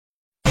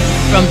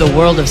From the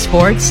world of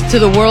sports to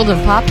the world of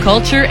pop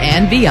culture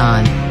and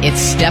beyond,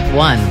 it's Step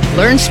One.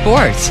 Learn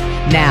sports.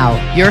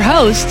 Now, your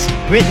hosts,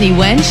 Brittany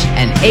Wench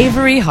and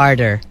Avery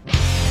Harder.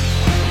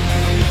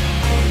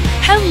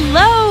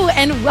 Hello,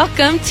 and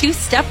welcome to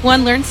Step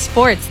One Learn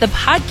Sports, the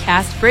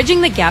podcast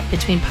bridging the gap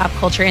between pop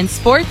culture and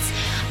sports.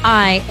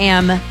 I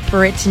am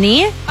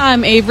Brittany.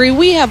 I'm Avery.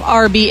 We have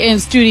RB in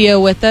studio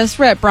with us.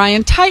 We're at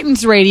Bryan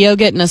Titans Radio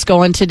getting us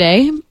going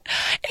today.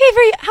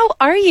 Avery, how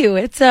are you?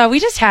 It's we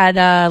just had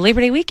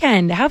Labor Day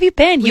weekend. How have you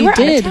been? You were out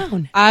of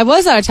town. I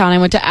was out of town. I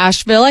went to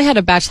Asheville. I had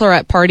a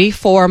bachelorette party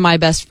for my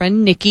best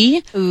friend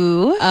Nikki.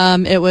 Ooh.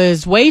 It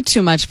was way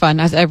too much fun,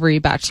 as every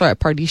bachelorette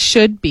party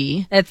should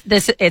be. It's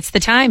the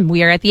time.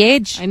 We are at the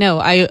age. I know.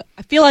 I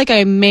feel like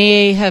I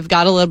may have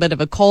got a little bit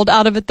of a cold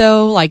out of it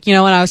though. Like, you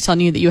know, when I was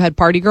telling you that you had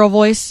party girl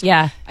voice.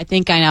 Yeah. I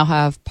think I now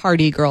have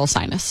party girl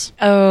sinus.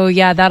 Oh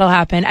yeah, that'll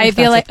happen. I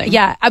feel like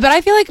but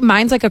I feel like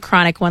mine's like a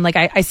chronic one. Like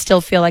I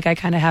still feel like I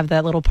kind of have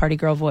that little party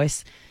girl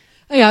voice.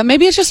 Yeah,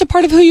 maybe it's just a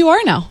part of who you are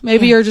now.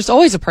 Maybe you're just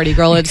always a party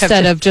girl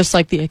instead of just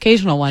like the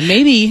occasional one.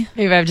 Maybe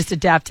I've just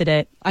adapted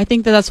it. I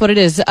think that's what it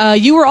is.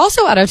 You were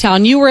also out of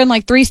town. You were in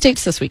like 3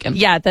 states this weekend.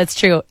 Yeah, that's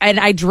true. And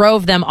I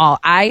drove them all.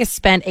 I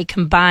spent a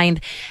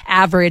combined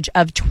average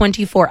of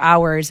 24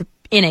 hours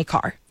in a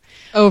car.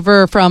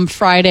 Over from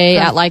Friday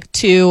at like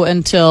 2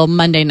 until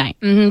Monday night.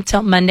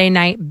 Till Monday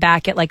night,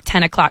 back at like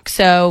 10 o'clock.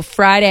 So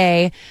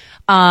Friday,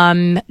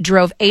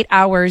 drove 8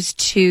 hours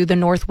to the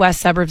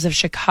northwest suburbs of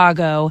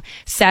Chicago.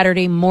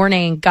 Saturday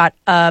morning, got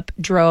up,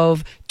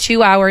 drove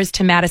 2 hours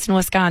to Madison,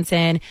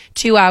 Wisconsin,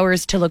 2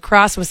 hours to La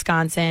Crosse,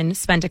 Wisconsin,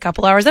 spent a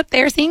couple hours up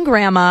there seeing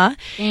grandma,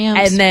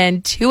 and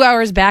then 2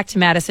 hours back to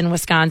Madison,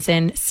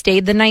 Wisconsin,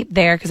 stayed the night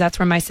there because that's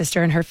where my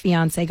sister and her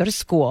fiance go to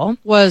school.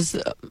 Was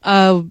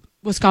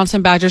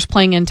Wisconsin Badgers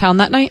playing in town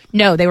that night?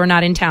 No, they were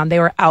not in town. They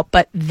were out,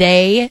 but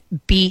they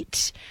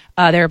beat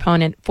their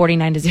opponent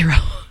 49-0.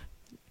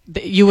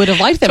 You would have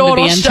liked them to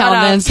be in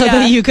town then so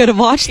that you could have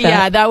watched that.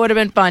 Yeah, that would have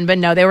been fun. But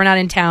no, they were not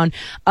in town.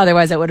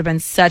 Otherwise, it would have been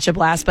such a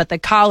blast. But the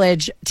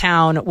college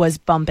town was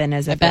bumping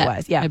as if it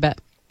was. Yeah, I bet.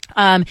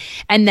 And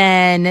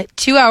then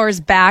 2 hours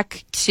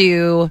back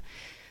to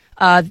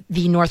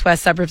the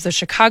northwest suburbs of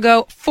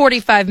Chicago,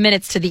 45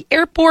 minutes to the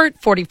airport,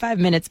 45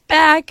 minutes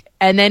back.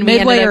 And then we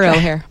Midway or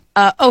O'Hare?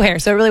 O'Hare,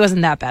 so it really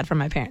wasn't that bad for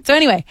my parents. So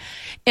anyway,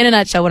 in a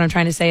nutshell, what I'm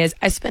trying to say is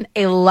I spent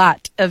a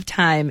lot of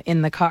time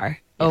in the car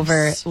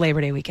over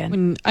Labor Day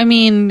weekend. I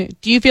mean,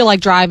 do you feel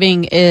like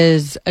driving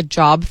is a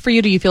job for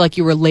you? Do you feel like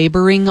you were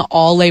laboring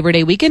all Labor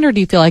Day weekend, or do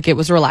you feel like it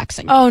was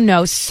relaxing? Oh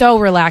no, so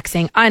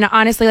relaxing. And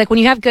honestly, like when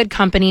you have good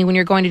company, when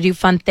you're going to do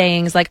fun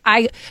things, like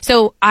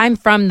I'm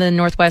from the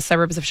northwest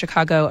suburbs of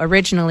Chicago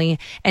originally,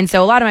 and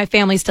so a lot of my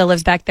family still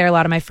lives back there. A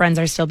lot of my friends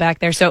are still back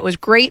there. So it was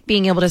great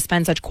being able to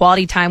spend such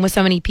quality time with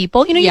so many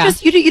people. You know,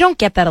 you don't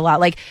get that a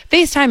lot. Like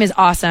FaceTime is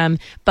awesome,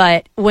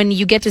 but when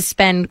you get to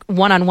spend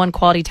one-on-one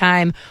quality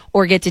time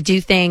or get to do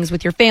things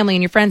with your family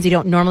and your friends you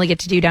don't normally get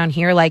to do down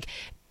here, like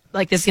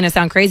this is going to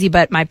sound crazy,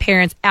 but my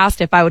parents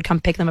asked if I would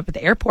come pick them up at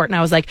the airport, and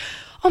I was like,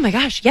 oh my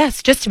gosh,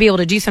 yes, just to be able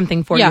to do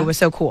something for you was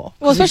so cool.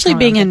 Well, especially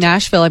being in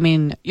Nashville, I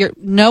mean,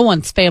 no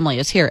one's family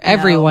is here.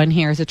 Everyone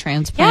here is a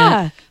transplant.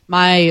 Yeah.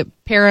 My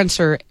parents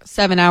are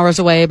 7 hours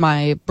away.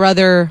 My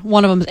brother,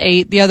 one of them's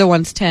 8, the other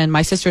one's 10.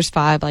 My sister's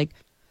 5. Like,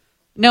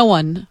 no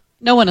one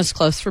is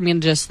close for me to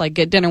just like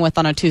get dinner with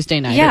on a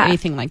Tuesday night or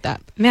anything like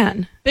that.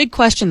 Man. Big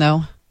question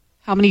though.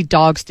 How many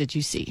dogs did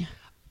you see?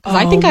 Because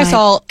I think I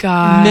saw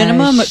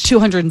minimum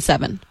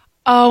 207.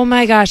 Oh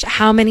my gosh.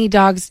 How many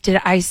dogs did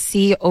I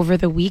see over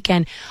the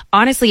weekend?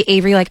 Honestly,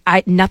 Avery, like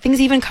nothing's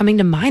even coming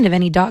to mind of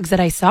any dogs that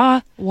I saw.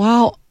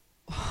 Wow.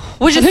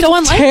 Which is so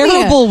unlike me.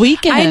 Terrible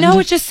weekend. I know,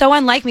 it's just so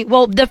unlike me.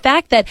 Well, the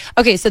fact that,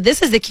 okay, so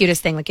this is the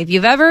cutest thing. Like if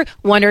you've ever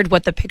wondered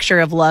what the picture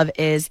of love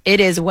is, it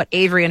is what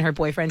Avery and her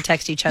boyfriend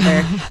text each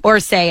other or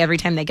say every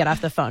time they get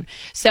off the phone.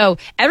 So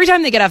every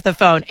time they get off the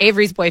phone,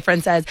 Avery's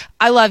boyfriend says,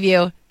 I love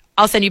you.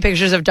 I'll send you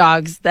pictures of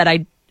dogs that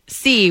I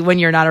see when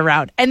you're not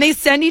around. And they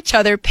send each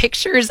other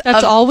pictures of dogs.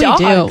 That's all we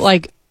do.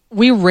 Like,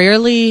 we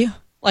rarely,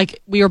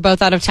 like, we were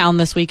both out of town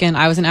this weekend.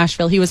 I was in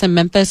Asheville. He was in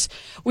Memphis.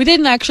 We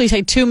didn't actually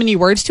say too many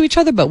words to each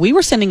other, but we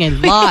were sending a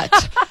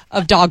lot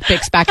of dog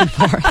pics back and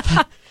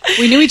forth.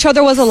 We knew each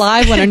other was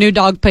alive when a new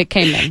dog pic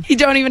came in. You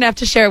don't even have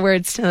to share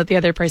words so that the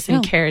other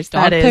person cares.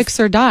 Dog pics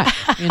or die.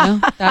 You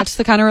know, that's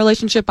the kind of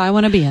relationship I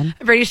want to be in.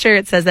 I'm pretty sure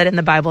it says that in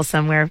the Bible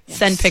somewhere. Yes.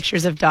 Send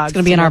pictures of dogs. It's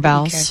going to be in our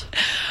vows.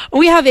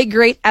 We have a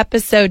great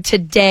episode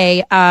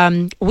today.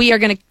 We are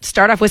going to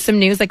start off with some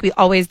news like we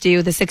always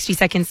do. The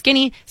 60-second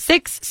skinny,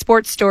 6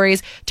 sports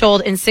stories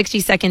told in 60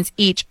 seconds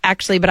each,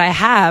 actually. But I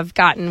have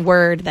gotten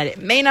word that it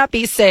may not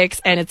be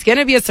 6, and it's going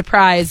to be a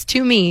surprise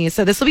to me.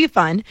 So this will be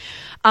fun.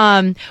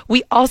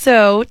 We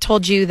also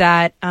told you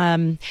that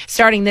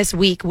starting this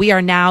week, we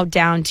are now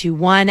down to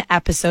 1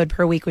 episode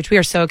per week, which we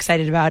are so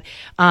excited about.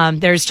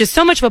 There's just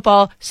so much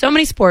football, so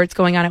many sports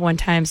going on at one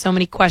time, so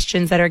many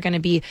questions that are going to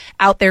be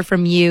out there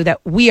from you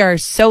that we are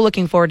so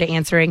looking forward to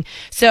answering.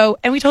 So,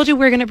 and we told you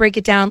we're going to break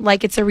it down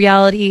like it's a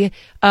reality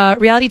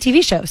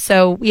TV show.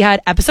 So we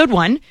had episode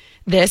 1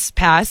 this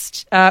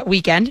past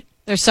weekend.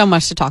 There's so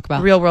much to talk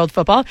about. Real world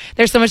football.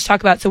 There's so much to talk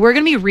about. So we're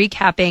going to be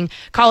recapping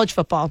college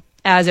football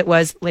as it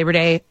was Labor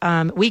Day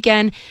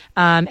weekend,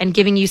 and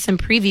giving you some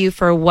preview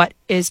for what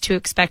is to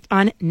expect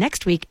on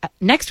next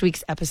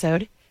week's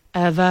episode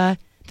of the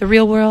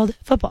Real World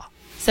Football.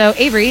 So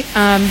Avery,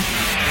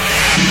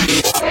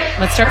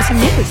 let's start with some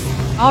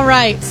news. All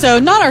right. So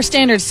not our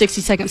standard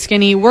 60-second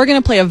skinny. We're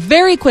going to play a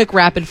very quick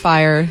rapid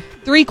fire.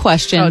 3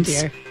 questions. Oh,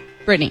 dear.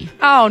 Brittany.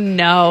 Oh,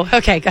 no.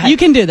 Okay, go ahead. You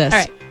can do this. All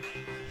right.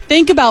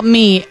 Think about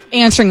me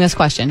answering this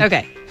question.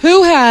 Okay.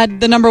 Who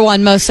had the number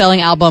 1 most selling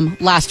album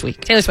last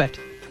week? Taylor Swift.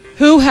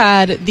 Who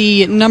had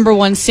the number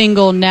 1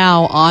 single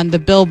now on the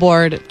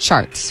Billboard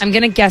charts? I'm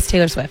going to guess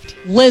Taylor Swift.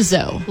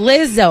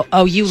 Lizzo.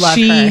 Oh, you love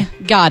She her.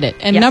 got it.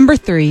 And Yeah. number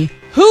 3,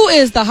 who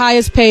is the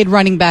highest paid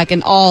running back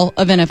in all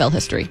of NFL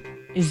history?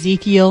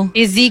 Ezekiel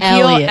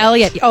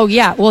Elliott. Oh,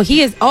 yeah. Well,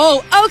 he is.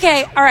 Oh,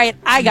 okay. All right.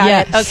 I got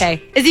it. Yes.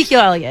 Okay.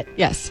 Ezekiel Elliott.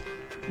 Yes.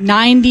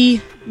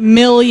 $90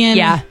 million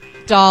Yeah.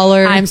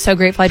 I'm so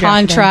grateful I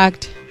drafted him.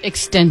 contract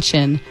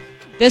extension.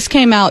 This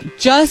came out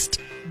just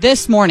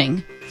this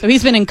morning. So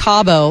he's been in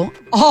Cabo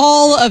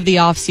all of the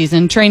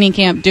offseason, training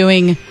camp,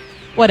 doing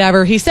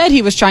whatever. He said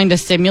he was trying to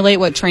simulate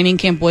what training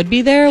camp would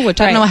be there, which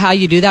I don't Right. know how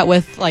you do that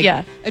with, like,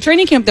 Yeah. a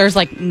training camp. There's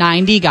like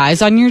 90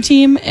 guys on your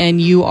team,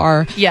 and you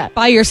are Yeah.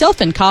 by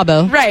yourself in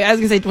Cabo. Right. I was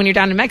going to say, when you're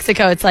down in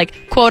Mexico, it's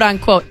like, quote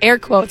unquote, air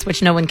quotes,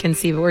 which no one can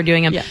see, but we're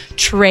doing them Yeah.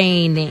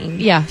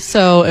 training. Yeah,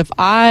 so if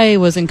I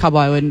was in Cabo,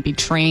 I wouldn't be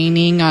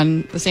training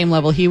on the same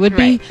level he would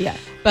Right, be. yeah.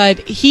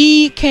 But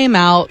he came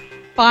out.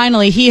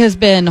 Finally, he has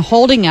been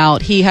holding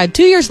out. He had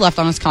 2 years left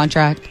on his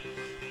contract,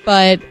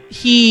 but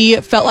he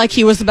felt like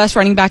he was the best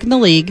running back in the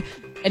league,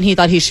 and he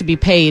thought he should be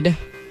paid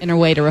in a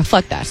way to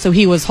reflect that. So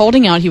he was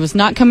holding out. He was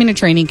not coming to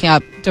training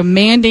camp,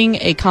 demanding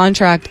a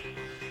contract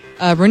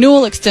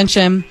renewal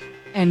extension,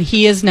 and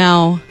he is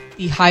now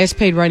the highest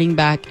paid running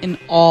back in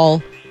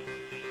all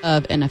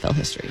of NFL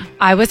history.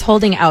 I was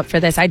holding out for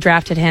this. I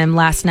drafted him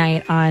last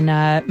night on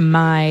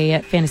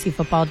my fantasy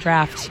football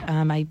draft.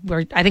 I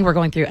think we're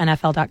going through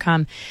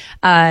NFL.com.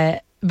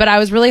 But I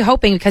was really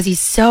hoping, because he's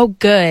so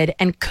good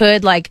and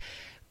could like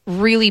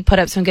really put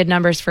up some good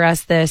numbers for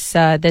us this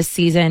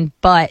season.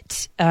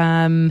 But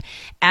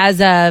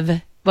as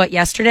of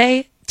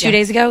yesterday, 2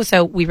 days ago,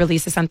 so we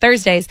released this on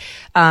Thursdays.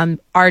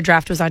 Our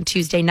draft was on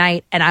Tuesday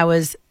night, and I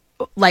was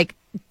like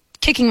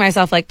kicking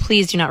myself, like,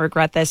 please do not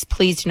regret this.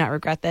 Please do not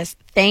regret this.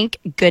 Thank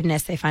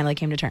goodness they finally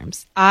came to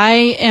terms.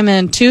 I am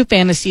in 2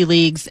 fantasy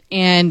leagues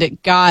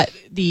and got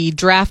the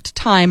draft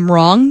time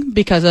wrong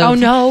because of Oh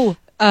no!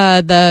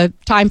 the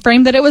time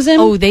frame that it was in.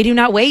 Oh, they do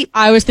not wait.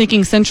 I was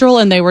thinking Central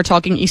and they were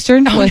talking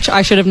Eastern, which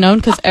I should have known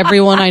because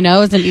everyone I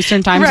know is in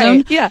Eastern time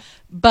zone. Yeah.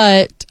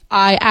 But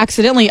I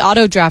accidentally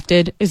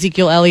auto-drafted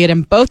Ezekiel Elliott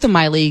in both of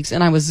my leagues,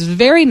 and I was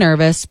very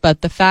nervous,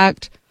 but the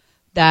fact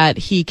that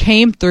he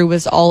came through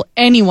was all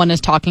anyone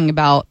is talking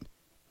about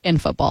in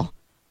football.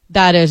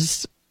 That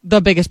is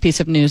the biggest piece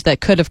of news that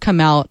could have come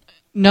out.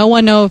 No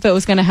one knew if it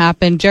was going to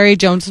happen. Jerry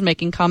Jones was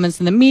making comments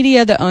in the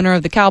media, the owner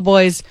of the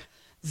Cowboys.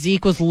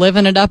 Zeke was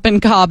living it up in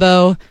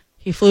Cabo.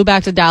 He flew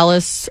back to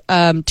Dallas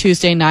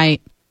Tuesday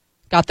night,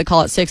 got the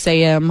call at 6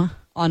 a.m.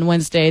 on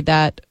Wednesday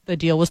that the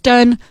deal was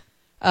done.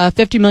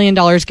 $50 million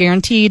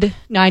guaranteed,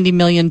 $90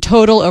 million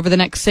total over the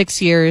next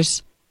 6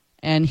 years.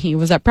 And he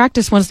was at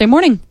practice Wednesday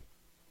morning.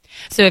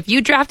 So if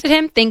you drafted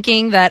him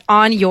thinking that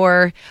on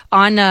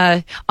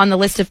the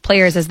list of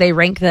players as they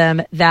rank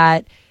them,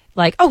 that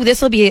like, oh,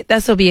 this will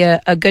be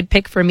a good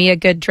pick for me, a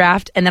good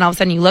draft, and then all of a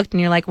sudden you looked and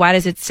you're like, why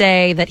does it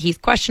say that he's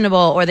questionable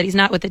or that he's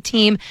not with the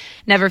team?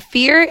 Never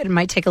fear, it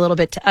might take a little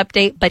bit to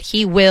update, but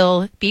he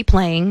will be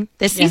playing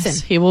this season.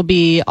 Yes, he will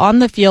be on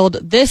the field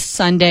this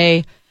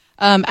Sunday.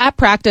 At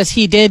practice,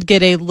 he did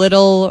get a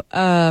little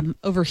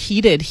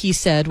overheated, he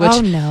said, which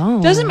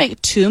doesn't make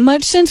too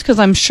much sense because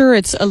I'm sure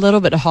it's a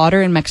little bit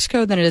hotter in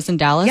Mexico than it is in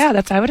Dallas. Yeah,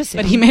 that's what I would assume.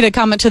 But he made a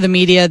comment to the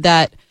media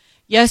that,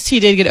 yes, he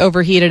did get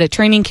overheated at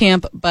training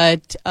camp,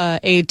 but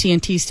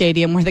AT&T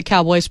Stadium, where the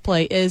Cowboys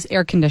play, is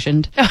air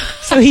conditioned.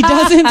 So he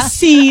doesn't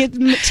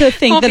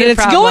think that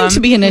it's going to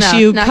be an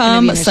issue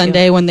come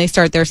Sunday when they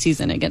start their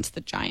season against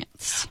the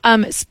Giants.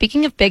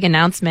 Speaking of big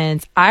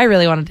announcements, I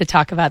really wanted to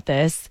talk about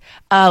this.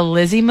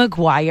 Lizzie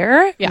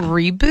McGuire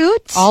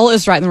reboot. All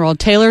is right in the world.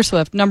 Taylor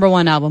Swift, number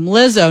 1 album.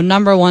 Lizzo,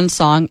 number 1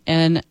 song.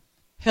 And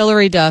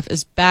Hilary Duff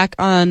is back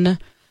on,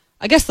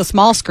 I guess, the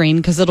small screen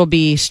because it'll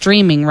be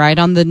streaming, right,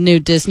 on the new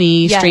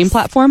Disney stream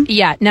platform?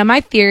 Yeah. Now,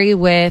 my theory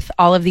with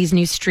all of these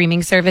new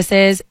streaming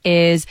services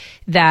is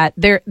that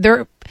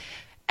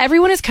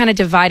everyone is kind of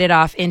divided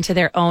off into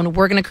their own,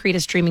 we're going to create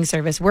a streaming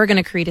service. We're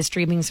going to create a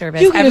streaming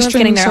service. You get a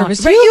streaming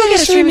service. Right, you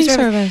get a streaming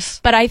service.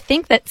 But I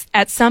think that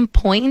at some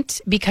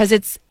point, because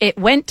it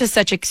went to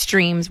such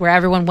extremes where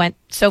everyone went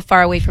so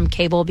far away from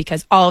cable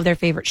because all of their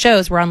favorite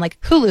shows were on like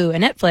Hulu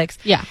and Netflix.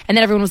 Yeah. And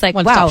then everyone was like,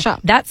 One-stop wow,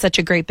 shop. that's such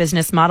a great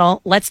business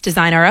model. Let's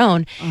design our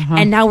own.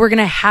 And now we're going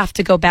to have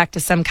to go back to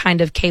some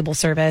kind of cable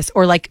service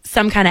or like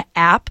some kind of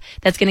app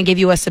that's going to give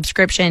you a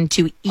subscription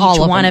to each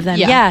one of them.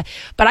 Yeah.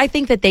 But I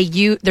think that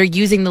they're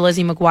using the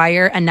Lizzie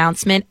McGuire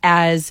announcement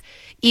as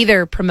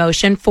either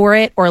promotion for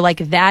it or like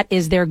that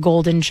is their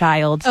golden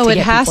child. Oh, it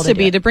has to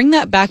be to bring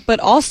that back. But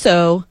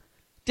also,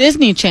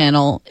 Disney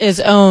Channel is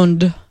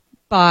owned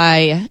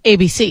by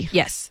ABC.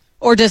 Yes.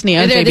 Or Disney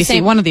owns They're ABC, the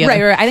same, one of the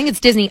other. Right. I think it's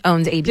Disney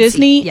owns ABC.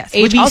 Disney, yes,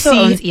 ABC, which also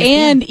owns ESPN.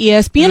 and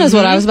ESPN is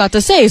what I was about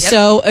to say.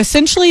 So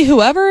essentially,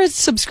 whoever is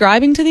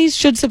subscribing to these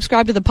should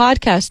subscribe to the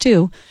podcast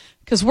too,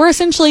 because we're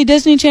essentially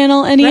Disney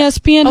Channel and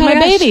ESPN Oh had my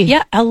a gosh. baby.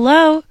 Yeah.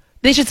 Hello.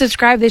 They should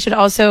subscribe. They should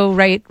also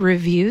write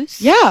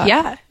reviews.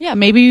 Yeah.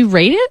 Maybe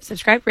rate it.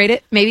 Subscribe, rate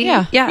it. Maybe.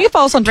 Yeah. Yeah. You can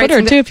follow us on Write Twitter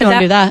some- too if you want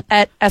to do that.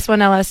 At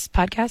S1LS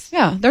Podcast.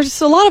 Yeah,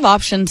 there's a lot of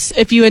options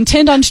if you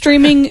intend on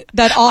streaming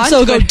that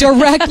also go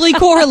directly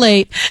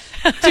correlate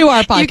to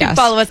our podcast. You can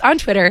follow us on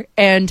Twitter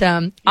and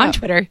on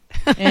Twitter.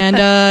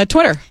 and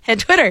Twitter.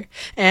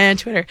 and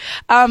Twitter.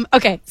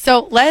 Okay,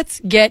 so let's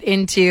get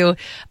into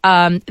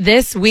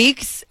this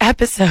week's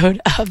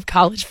episode of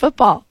college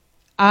football.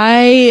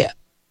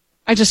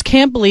 I just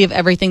can't believe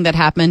everything that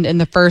happened in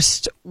the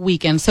first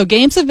weekend. So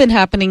games have been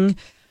happening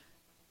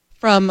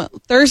from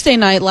Thursday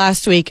night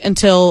last week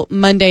until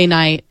Monday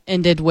night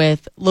ended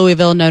with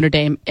Louisville, Notre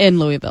Dame in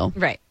Louisville.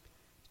 Right.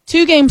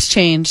 2 games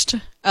changed.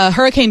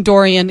 Hurricane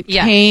Dorian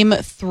came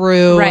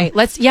through. Right.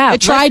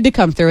 It tried to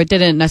come through. It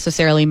didn't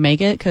necessarily make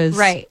it because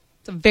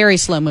it's a very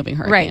slow moving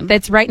hurricane. Right.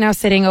 That's right now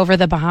sitting over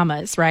the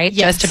Bahamas, right?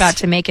 Yes. Just about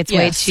to make its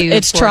way to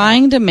It's Florida.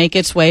 trying to make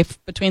its way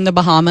between the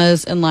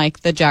Bahamas and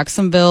like the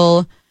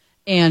Jacksonville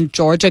and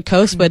Georgia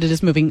coast, but it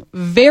is moving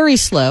very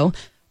slow.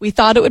 We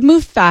thought it would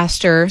move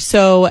faster,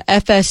 so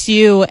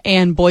FSU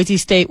and Boise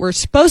State were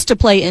supposed to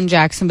play in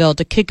Jacksonville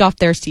to kick off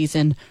their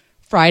season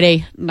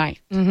Friday night.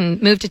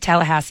 Moved to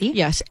Tallahassee.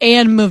 Yes,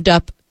 and moved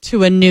up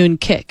to a noon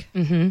kick.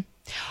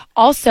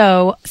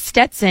 Also,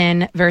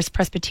 Stetson versus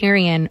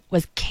Presbyterian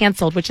was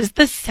canceled, which is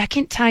the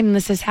second time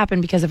this has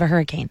happened because of a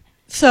hurricane.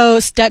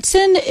 So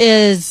Stetson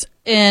is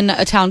in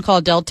a town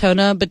called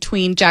Deltona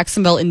between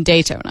Jacksonville and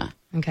Daytona.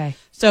 Okay.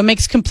 So it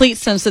makes complete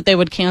sense that they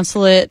would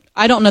cancel it.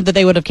 I don't know that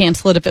they would have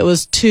canceled it if it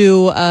was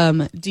 2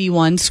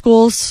 D1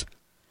 schools,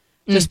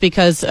 just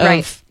because of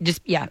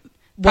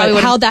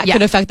how that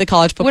could affect the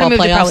college football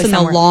playoffs in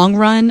the long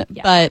run.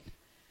 Yeah. But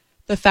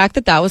the fact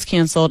that that was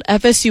canceled,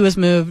 FSU was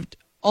moved.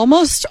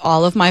 Almost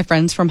all of my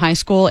friends from high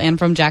school and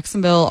from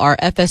Jacksonville are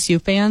FSU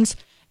fans,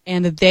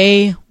 and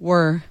they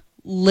were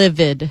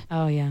livid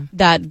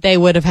that they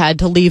would have had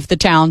to leave the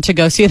town to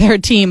go see their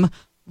team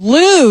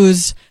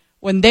lose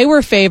when they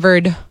were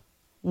favored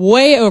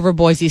way over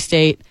Boise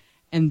State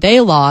and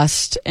they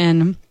lost.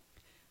 And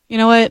you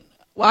know what?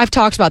 I've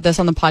talked about this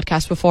on the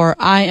podcast before.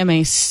 I am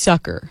a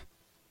sucker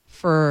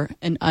for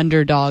an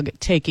underdog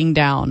taking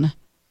down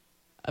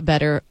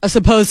a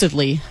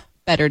supposedly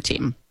better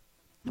team.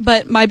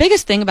 But my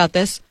biggest thing about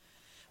this,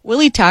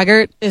 Willie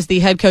Taggart is the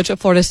head coach at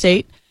Florida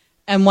State,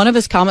 and one of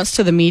his comments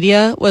to the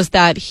media was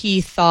that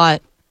he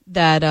thought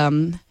that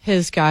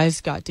his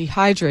guys got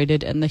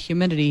dehydrated in the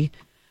humidity,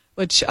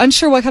 which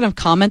unsure what kind of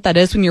comment that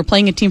is when you're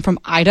playing a team from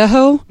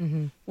Idaho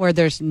where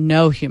there's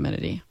no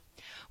humidity.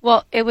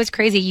 Well, it was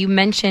crazy. You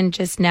mentioned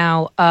just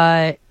now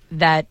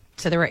that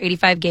there were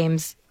 85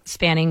 games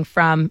spanning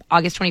from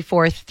August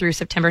 24th through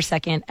September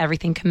 2nd.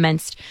 Everything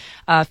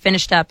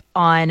finished up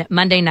on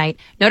Monday night.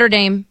 Notre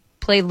Dame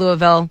played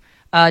Louisville.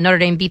 Notre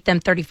Dame beat them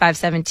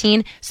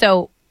 35-17.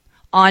 So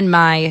on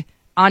my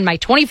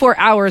 24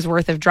 hours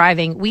worth of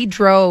driving, we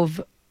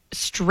drove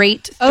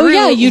straight through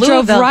you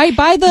Louisville. drove right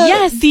by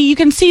you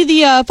can see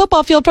the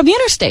football field from the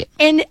interstate.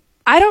 And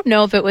I don't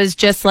know if it was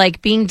just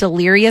like being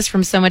delirious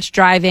from so much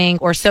driving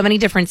or so many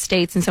different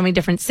states and so many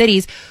different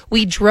cities.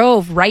 We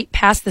drove right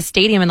past the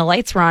stadium and the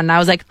lights were on. And I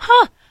was like,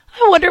 I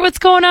wonder what's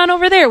going on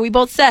over there. We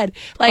both said,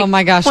 like, oh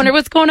my gosh, wonder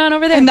what's going on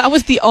over there. And that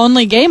was the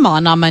only game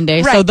on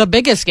Monday. Right. So the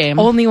biggest game.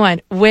 Only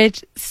one,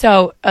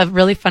 so a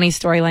really funny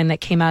storyline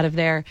that came out of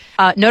there.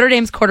 Notre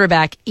Dame's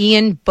quarterback,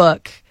 Ian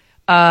Book,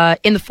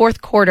 in the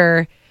fourth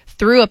quarter,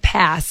 threw a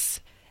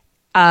pass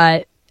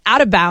out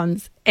of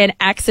bounds and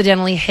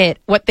accidentally hit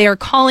what they are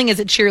calling as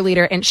a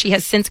cheerleader, and she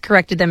has since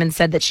corrected them and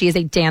said that she is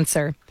a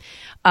dancer,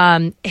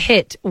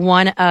 hit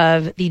one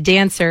of the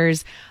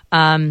dancers,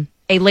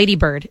 a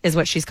ladybird is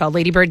what she's called,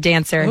 ladybird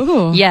dancer.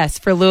 Ooh. Yes,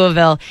 for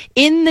Louisville,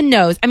 in the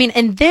nose. I mean,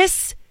 and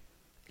this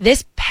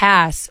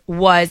pass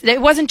it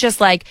wasn't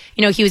just like,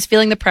 he was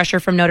feeling the pressure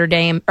from Notre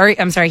Dame,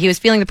 he was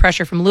feeling the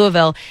pressure from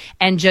Louisville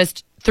and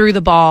just threw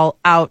the ball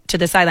out to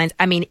the sidelines.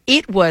 I mean,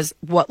 it was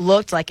what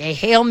looked like a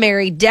Hail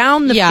Mary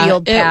down the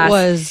field pass. It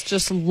was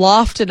just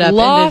lofted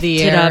up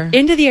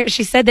into the air.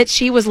 She said that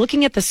she was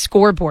looking at the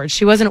scoreboard.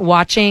 She wasn't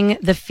watching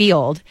the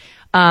field.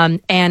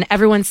 And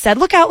everyone said,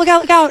 look out, look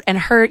out, look out.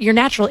 And your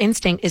natural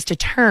instinct is to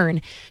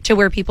turn to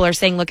where people are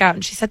saying, look out.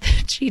 And she said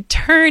that she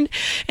turned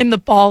and the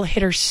ball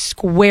hit her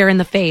square in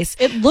the face.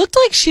 It looked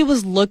like she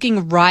was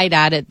looking right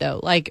at it though.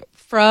 Like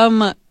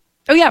from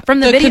from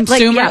the video,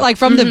 consumer,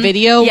 from the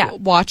video,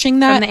 watching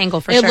that from the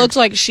angle. It looked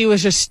like she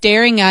was just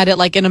staring at it,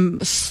 like in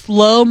a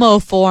slow-mo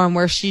form,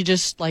 where she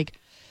just like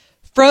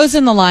froze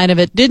in the line of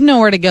it, didn't know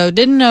where to go,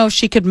 didn't know if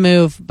she could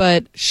move,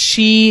 but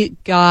she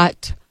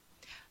got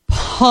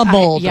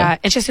pummeled. Yeah,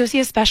 and she's going to see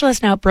a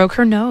specialist now. It broke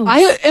her nose. I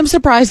am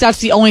surprised that's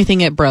the only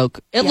thing it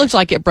broke. It looked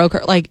like it broke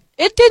her. Like,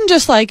 it didn't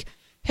just like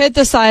hit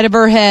the side of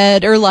her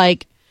head or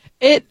like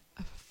it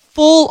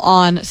full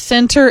on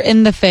center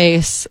in the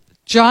face,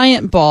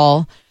 giant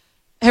ball.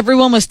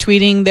 Everyone was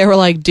tweeting. They were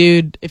like,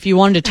 dude, if you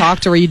wanted to talk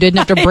to her, you didn't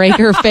have to break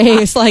her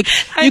face. Like,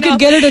 you could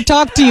get her to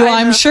talk to you,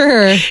 I'm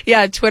sure.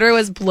 Yeah, Twitter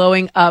was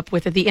blowing up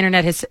with it. The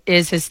internet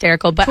is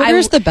hysterical. But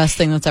Twitter's the best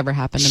thing that's ever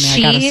happened to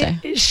me, I gotta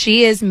say.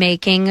 She is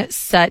making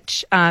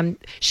such,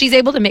 she's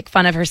able to make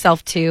fun of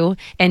herself too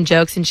and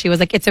jokes. And she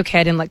was like, it's okay,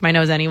 I didn't lick my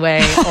nose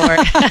anyway. Or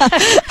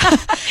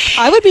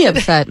I would be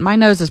upset. My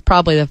nose is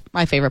probably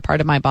my favorite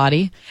part of my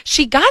body.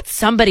 She got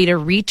somebody to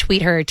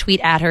retweet her, tweet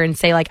at her and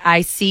say like,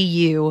 I see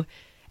you.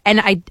 And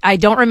I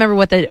don't remember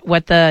what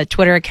the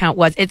Twitter account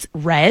was. It's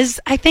Rez,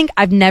 I think.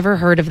 I've never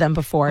heard of them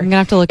before. I'm gonna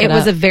have to look it up. It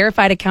was a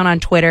verified account on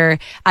Twitter.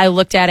 I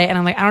looked at it and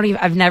I'm like,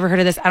 I've never heard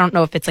of this. I don't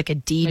know if it's like a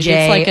DJ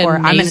it's like or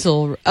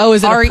nasal.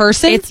 Is it a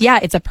person?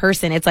 It's a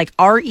person. It's like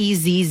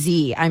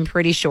REZZ, I'm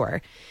pretty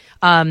sure.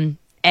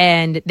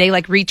 And they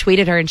like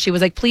retweeted her and she was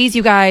like, please,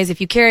 you guys,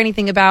 if you care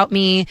anything about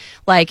me,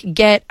 like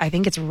I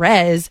think it's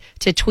Rez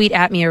to tweet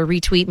at me or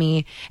retweet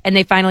me. And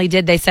they finally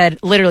did. They said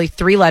literally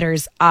 3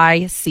 letters,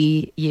 I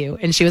see you.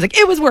 And she was like,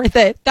 it was worth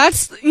it.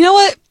 You know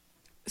what?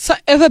 So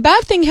if a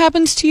bad thing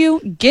happens to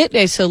you, get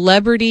a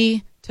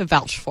celebrity to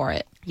vouch for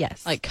it.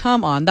 Yes. Like,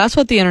 come on. That's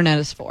what the internet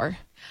is for.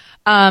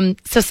 So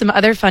some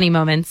other funny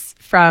moments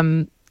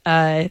from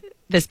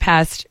this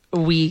past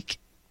week.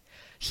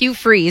 Hugh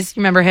Freeze, you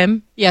remember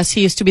him? Yes,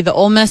 he used to be the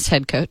Ole Miss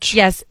head coach.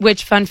 Yes,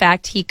 which, fun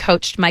fact, he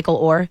coached Michael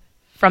Orr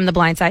from The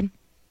Blind Side.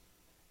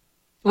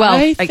 Well,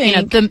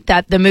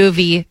 the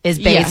movie is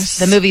based. Yes.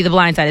 The movie The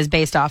Blind Side is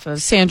based off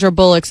of Sandra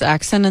Bullock's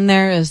accent in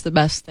there is the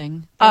best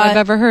thing I've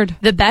ever heard.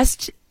 The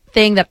best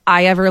thing that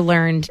I ever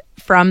learned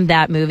from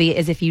that movie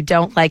is if you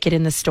don't like it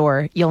in the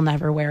store, you'll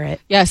never wear it.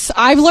 Yes,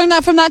 I've learned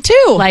that from that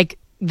too. Like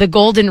the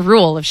golden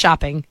rule of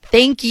shopping.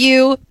 Thank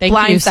you,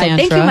 Blind Side.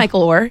 Thank you,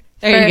 Michael Orr.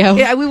 There you go.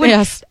 Yeah, we wouldn't.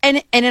 Yes.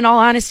 And in all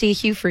honesty,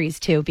 Hugh Freeze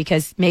too,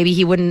 because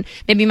maybe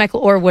Michael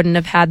Orr wouldn't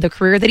have had the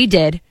career that he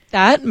did.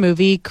 That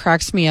movie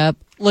cracks me up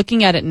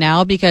looking at it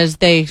now because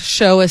they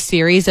show a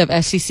series of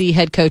SEC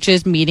head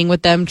coaches meeting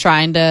with them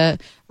trying to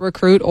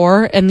recruit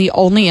Orr, and the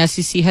only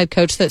SEC head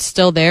coach that's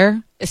still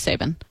there is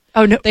Saban.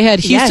 Oh no, they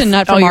had Houston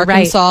Nutt from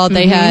Arkansas. Right.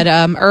 They had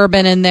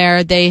Urban in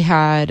there. They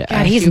had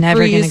God, he's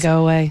never going to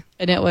go away.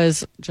 And it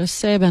was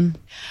just Saban.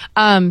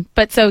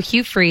 But so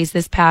Hugh Freeze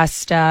this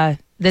past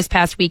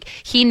week,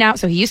 he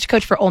used to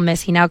coach for Ole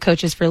Miss. He now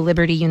coaches for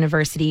Liberty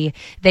University.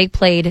 They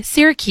played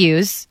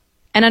Syracuse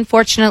and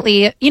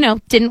unfortunately,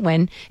 didn't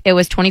win. It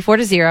was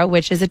 24-0,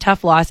 which is a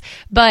tough loss,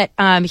 but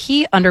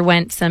he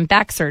underwent some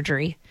back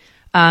surgery.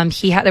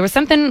 He's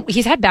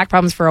had back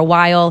problems for a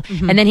while,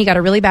 and then he got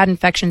a really bad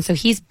infection. So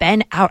he's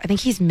been out. I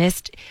think he's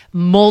missed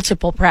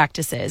multiple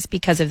practices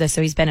because of this.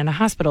 So he's been in a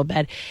hospital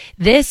bed.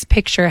 This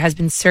picture has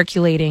been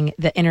circulating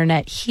the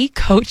internet. He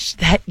coached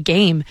that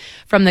game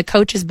from the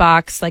coach's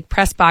box, like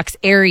press box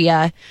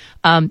area,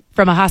 from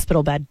a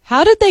hospital bed.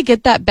 How did they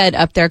get that bed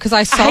up there? Because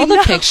I saw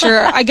the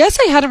picture. I guess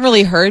I hadn't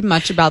really heard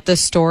much about this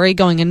story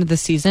going into the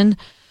season,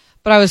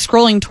 but I was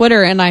scrolling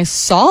Twitter and I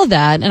saw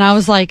that and I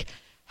was like,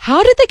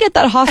 how did they get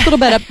that hospital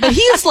bed up? But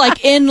he's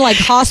like in like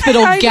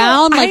hospital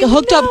gown, like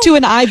hooked up to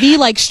an IV,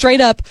 like straight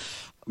up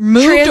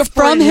moved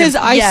from his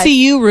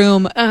ICU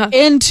room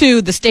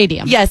into the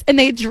stadium. Yes, and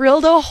they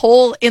drilled a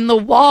hole in the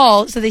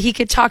wall so that he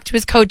could talk to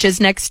his coaches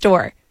next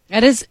door.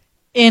 That is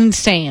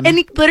insane. And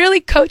he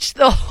literally coached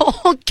the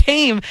whole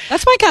game.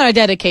 That's my kind of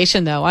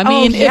dedication, though. I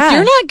mean, if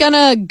you're not going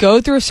to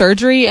go through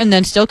surgery and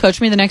then still coach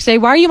me the next day,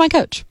 why are you my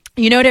coach?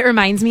 You know what it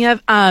reminds me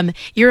of?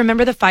 You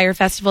remember the Fire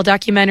Festival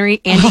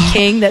documentary, Andy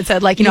King, that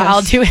said, like, yes.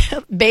 I'll do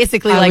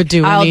basically, I'll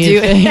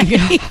do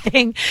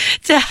anything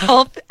to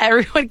help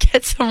everyone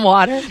get some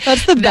water.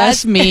 That's the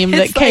best meme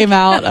that came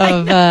out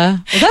of,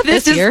 was that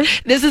this year?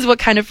 This is what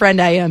kind of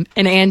friend I am,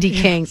 an Andy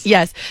King.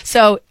 Yes.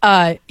 So,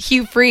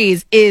 Hugh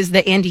Freeze is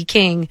the Andy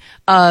King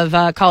of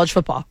college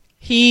football,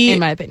 in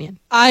my opinion.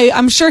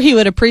 I'm sure he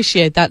would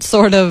appreciate that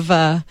sort of,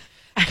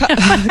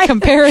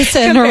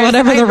 comparison or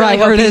whatever the right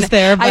word is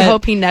there. But I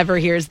hope he never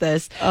hears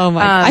this. Oh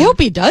my! I hope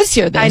he does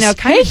hear this. I know,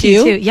 kind of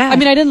too. Yeah. I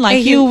mean, I didn't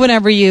like you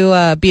whenever you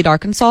beat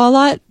Arkansas a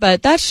lot,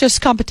 but that's just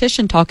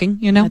competition talking.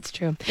 That's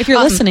true. If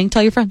you're listening,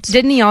 tell your friends.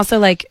 Didn't he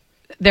also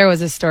there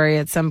was a story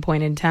at some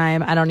point in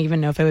time, I don't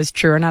even know if it was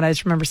true or not, I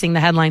just remember seeing the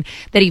headline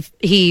that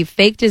he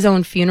faked his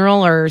own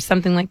funeral or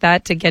something like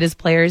that to get his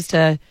players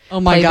to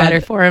play better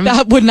for him.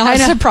 That would not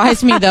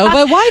surprise me though.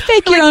 But why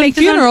fake your own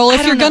funeral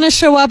if you're going to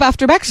show up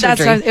after back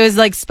surgery? It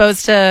was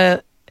supposed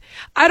to,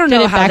 I don't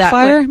know how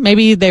backfire?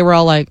 Maybe they were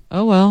all like,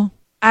 oh well,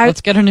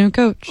 let's get a new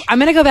coach. I'm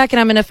going to go back and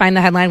I'm going to find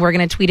the headline. We're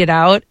going to tweet it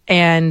out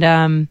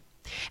and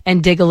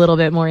dig a little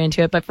bit more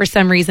into it. But for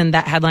some reason,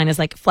 that headline is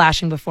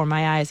flashing before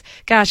my eyes.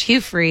 Gosh,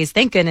 Hugh Freeze,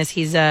 thank goodness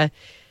he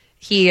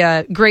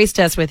graced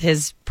us with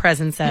his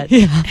presence at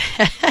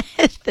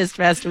this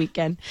past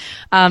weekend.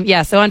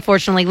 So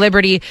unfortunately,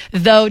 Liberty,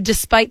 though,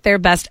 despite their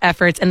best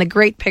efforts and the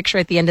great picture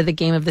at the end of the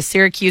game of the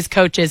Syracuse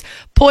coaches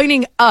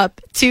pointing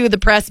up to the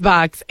press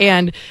box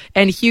and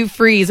Hugh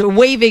Freeze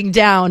waving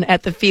down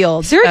at the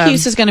field.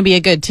 Syracuse is going to be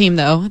a good team,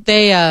 though.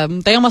 They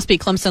almost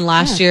beat Clemson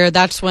last year.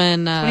 That's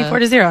when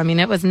 24-0. I mean,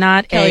 it was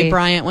not Kelly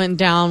Bryant went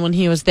down when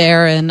he was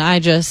there, and I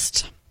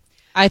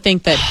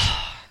think that.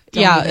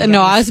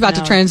 I was about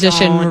to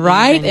transition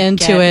right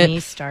into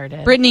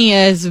it. Brittany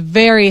is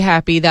very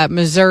happy that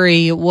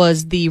Missouri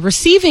was the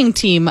receiving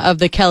team of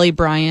the Kelly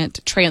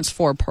Bryant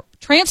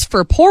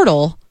transfer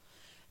portal,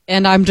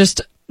 and I'm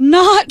just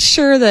not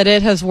sure that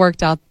it has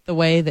worked out the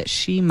way that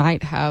she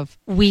might have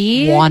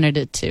wanted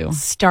it to.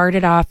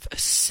 Started off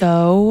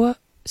so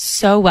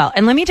well.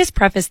 And let me just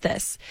preface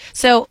this.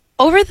 So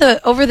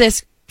over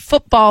this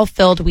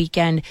football-filled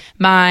weekend,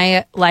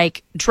 my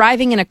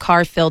driving in a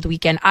car-filled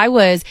weekend, I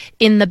was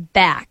in the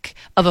back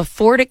of a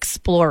Ford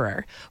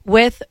Explorer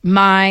with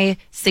my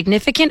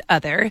significant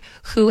other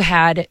who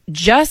had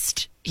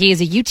he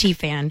is a UT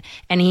fan,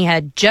 and he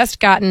had just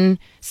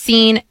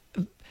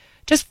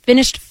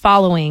finished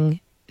following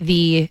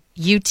the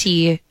UT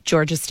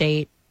Georgia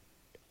State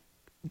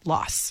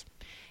loss.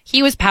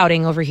 He was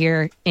pouting over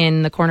here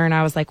in the corner, and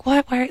I was like,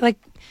 what? Why?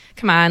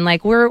 Come on,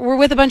 we're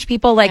with a bunch of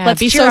people. Let's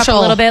be cheer social up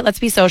a little bit. Let's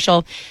be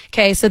social.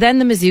 Okay, so then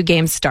the Mizzou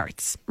game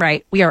starts,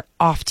 right? We are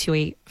off to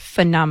a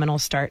phenomenal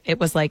start. It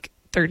was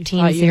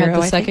 13-0. You had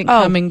the second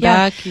coming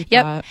back.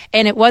 Yep.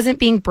 And it wasn't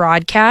being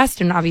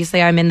broadcast. And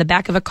obviously I'm in the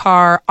back of a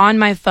car on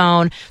my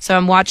phone. So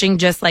I'm watching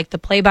just the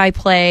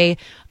play-by-play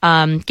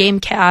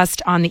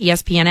Gamecast on the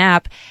ESPN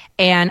app.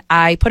 And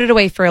I put it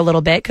away for a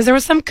little bit because there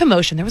was some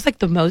commotion. There was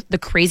the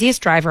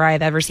craziest driver I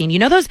have ever seen. You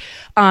know those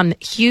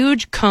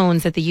huge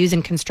cones that they use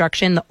in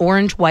construction, the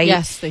orange, white?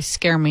 Yes, they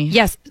scare me.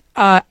 Yes.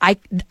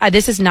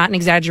 This is not an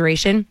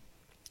exaggeration.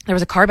 There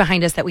was a car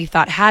behind us that we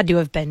thought had to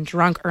have been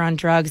drunk or on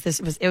drugs.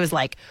 It was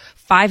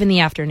 5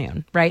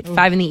 p.m, right? Ooh.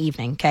 5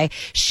 p.m. Okay.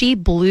 She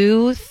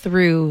blew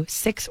through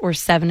 6 or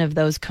 7 of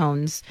those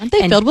cones. Aren't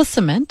they filled with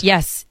cement?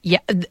 Yes. Yeah.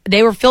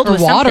 They were filled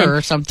with water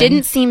or something.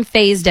 Didn't seem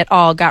phased at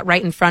all. Got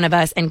right in front of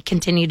us and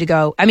continued to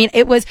go. I mean,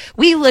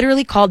 we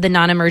literally called the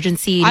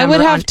non-emergency number. I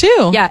would have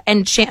too. Yeah.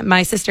 And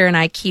my sister and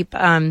I keep,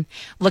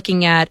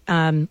 looking at,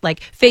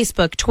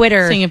 Facebook,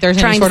 Twitter. Seeing if there's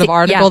any sort of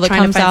article that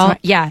comes out.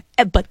 Yeah.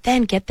 But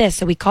then get this.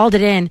 So we called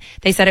it in.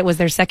 They said it was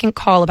their second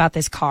call about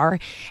this car.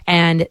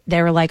 And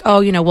they were like,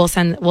 oh, we'll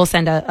send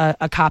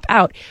a cop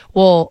out.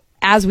 Well,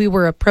 as we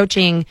were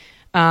approaching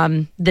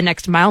the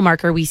next mile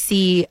marker, we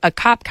see a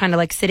cop kind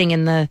of sitting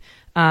in the,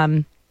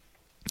 on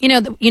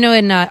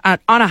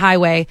a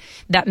highway,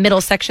 that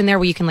middle section there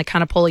where you can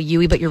kind of pull a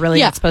U-ey, but you're really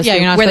not supposed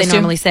to, where they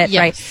normally sit,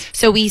 yes. Right?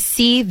 So we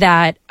see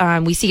that,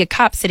 we see a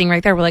cop sitting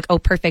right there. We're like, oh,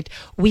 perfect.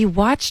 We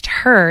watched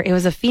her, it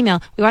was a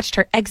female, we watched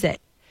her exit.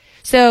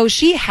 So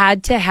she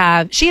had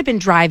been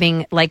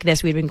driving like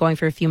this. We'd been going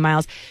for a few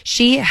miles.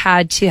 She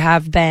had to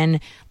have been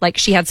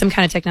she had some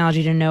kind of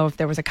technology to know if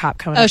there was a cop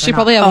coming up. Oh, she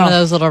probably had one of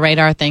those little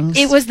radar things.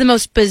 It was the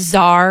most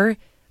bizarre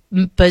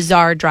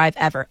drive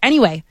ever.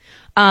 Anyway,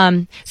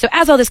 so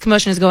as all this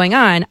commotion is going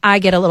on, I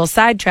get a little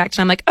sidetracked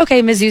and I'm like,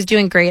 okay, Mizzou's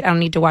doing great. I don't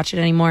need to watch it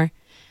anymore.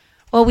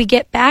 Well, we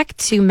get back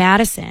to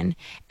Madison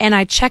and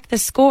I check the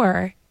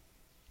score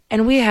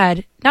and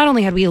not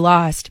only had we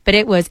lost, but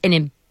it was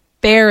an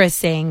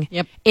embarrassing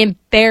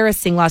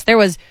loss. There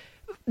was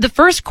the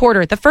first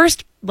quarter, the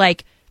first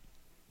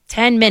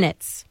 10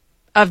 minutes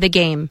of the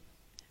game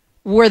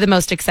were the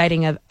most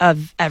exciting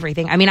of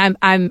everything. I mean,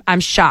 I'm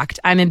shocked.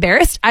 I'm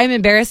embarrassed.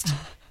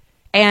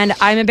 And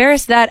I'm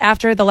embarrassed that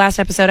after the last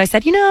episode, I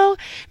said,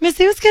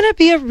 Mizzou's going to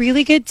be a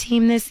really good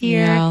team this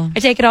year. Yeah. I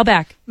take it all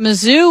back.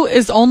 Mizzou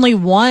is only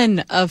one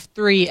of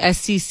 3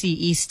 SEC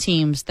East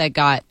teams that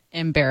got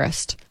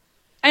embarrassed.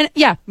 And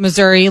yeah,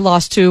 Missouri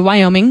lost to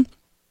Wyoming.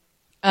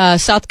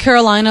 South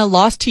Carolina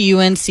lost to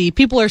UNC.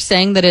 People are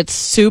saying that it's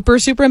super,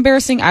 super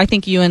embarrassing. I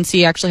think UNC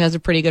actually has a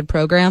pretty good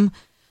program,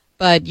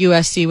 but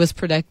USC was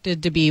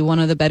predicted to be one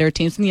of the better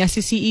teams in the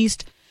SEC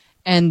East.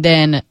 And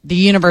then the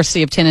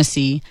University of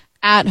Tennessee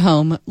at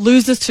home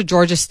loses to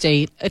Georgia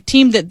State, a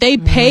team that they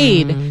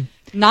paid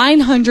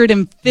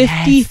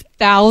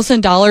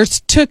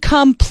 $950,000 to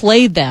come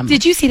play them.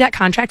 Did you see that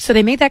contract? So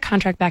they made that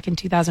contract back in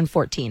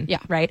 2014. Yeah.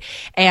 Right.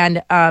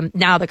 And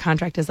now the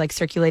contract is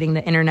circulating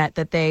the internet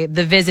that the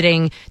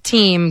visiting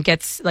team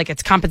gets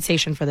it's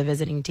compensation for the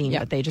visiting team. Yeah.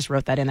 But they just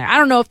wrote that in there. I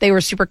don't know if they were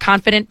super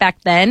confident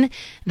back then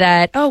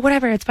that, oh,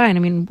 whatever, it's fine. I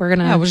mean,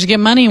 we'll just get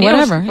money,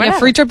 whatever. Yeah,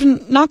 free trip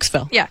to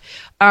Knoxville. Yeah.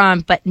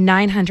 But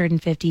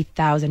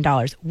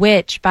 $950,000,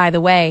 which, by the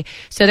way,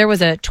 so there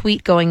was a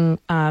tweet going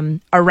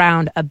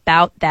around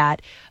about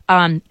that.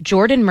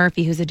 Jordan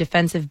Murphy, who's a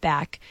defensive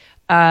back,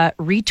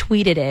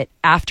 retweeted it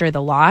after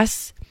the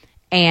loss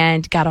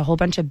and got a whole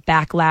bunch of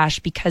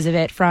backlash because of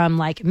it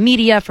from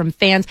media, from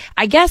fans.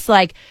 I guess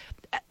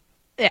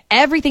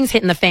everything's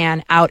hitting the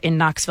fan out in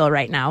Knoxville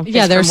right now.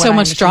 Yeah, there's so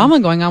much drama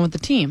going on with the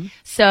team.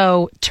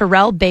 So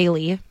Terrell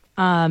Bailey,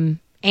 and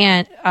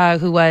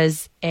who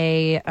was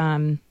a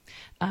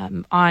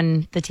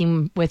on the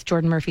team with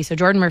Jordan Murphy. So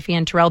Jordan Murphy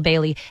and Terrell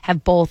Bailey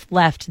have both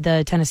left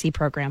the Tennessee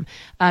program.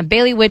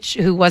 Bailey,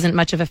 who wasn't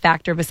much of a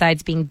factor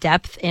besides being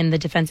depth in the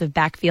defensive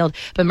backfield.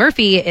 But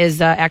Murphy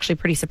is actually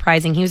pretty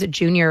surprising. He was a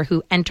junior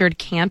who entered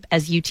camp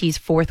as UT's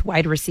fourth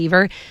wide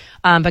receiver,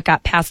 but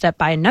got passed up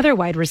by another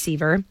wide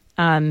receiver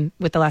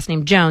with the last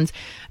name Jones.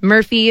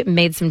 Murphy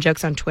made some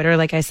jokes on Twitter,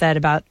 like I said,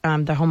 about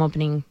the home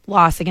opening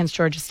loss against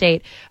Georgia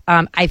State.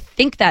 I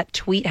think that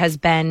tweet has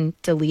been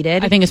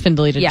deleted. I think it's been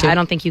deleted, too. I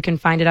don't think you can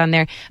find it on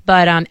there.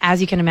 But as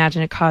you can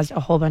imagine, it caused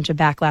a whole bunch of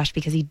backlash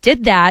because he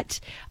did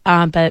that,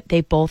 but they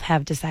both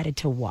have decided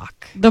to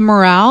walk. The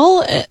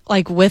morale,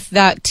 with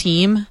that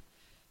team,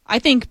 I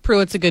think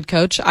Pruitt's a good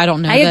coach. I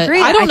don't know. I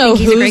agree. I don't know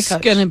who's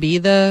going to be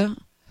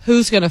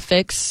who's going to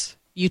fix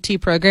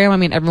UT program. I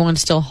mean, everyone's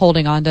still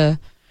holding on to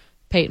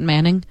Peyton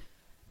Manning,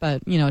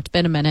 but it's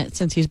been a minute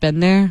since he's been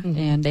there,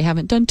 and they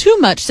haven't done too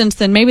much since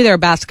then. Maybe they're a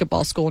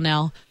basketball school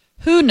now.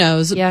 Who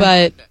knows? Yeah.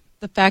 But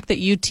the fact that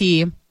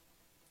UT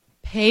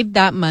paid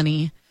that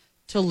money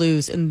to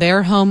lose in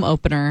their home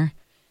opener,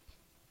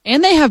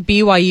 and they have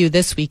BYU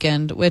this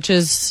weekend, which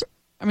is,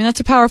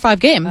 that's a Power 5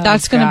 game.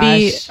 That's going to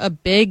be a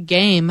big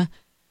game.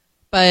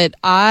 But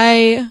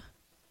a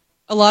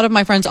lot of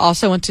my friends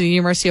also went to the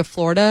University of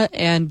Florida,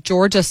 and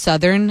Georgia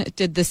Southern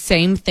did the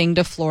same thing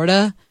to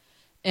Florida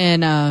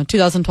in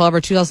 2012 or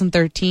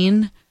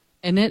 2013,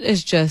 and it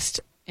is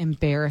just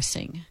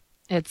embarrassing.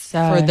 It's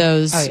for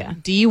those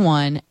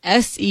D1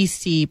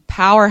 SEC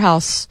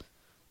powerhouse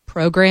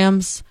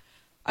programs.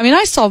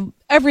 I saw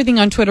everything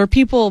on Twitter.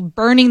 People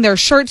burning their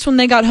shirts when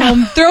they got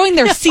home, throwing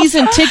their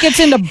season tickets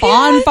into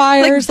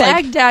bonfires.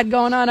 Like Baghdad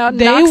going on out in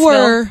They Knoxville.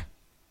 were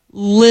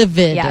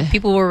livid. Yeah,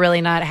 people were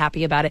really not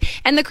happy about it.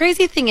 And the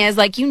crazy thing is,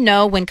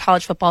 when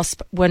college football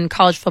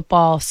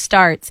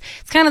starts,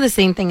 it's kind of the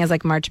same thing as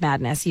March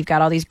Madness. You've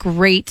got all these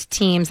great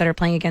teams that are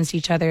playing against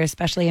each other,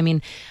 especially,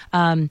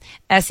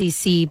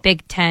 SEC,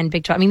 Big Ten,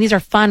 Big 12. These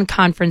are fun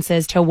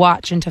conferences to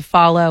watch and to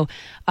follow.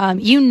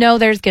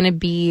 There's going to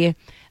be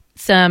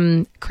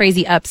some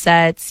crazy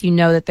upsets.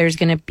 That there's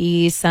going to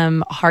be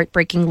some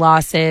heartbreaking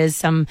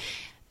losses.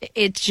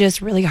 It's just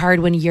really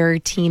hard when your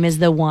team is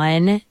the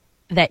one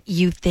that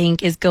you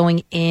think is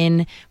going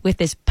in with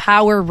this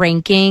power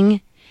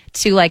ranking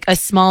to a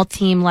small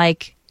team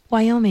like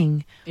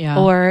Wyoming. Yeah.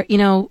 Or,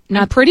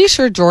 I'm pretty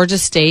sure Georgia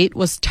State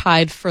was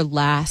tied for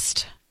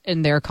last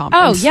in their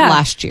conference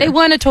last year. They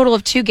won a total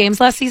of 2 games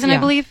last season, I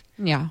believe.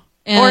 Yeah.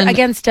 Or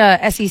against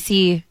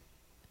SEC.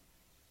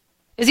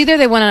 Is either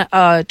they won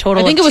a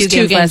total of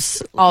 2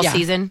 games all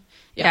season.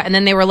 Yeah. And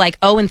then they were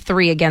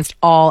 0-3 against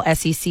all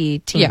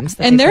SEC teams.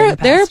 Yeah. And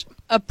they're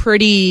a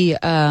pretty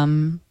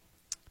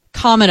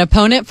common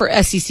opponent for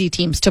SEC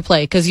teams to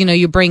play because,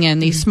 you bring in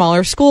these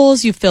smaller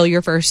schools, you fill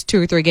your first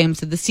 2 or 3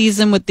 games of the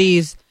season with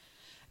these.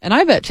 And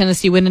I bet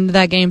Tennessee went into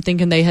that game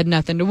thinking they had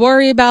nothing to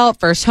worry about.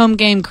 First home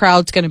game,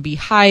 crowd's going to be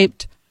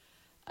hyped.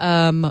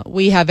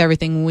 We have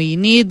everything we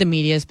need. The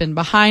media has been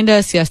behind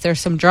us. Yes,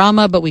 there's some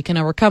drama, but we can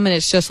overcome it.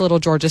 It's just little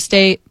Georgia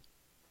State.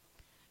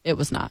 It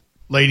was not.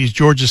 Ladies,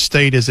 Georgia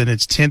State is in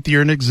its 10th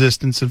year in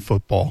existence in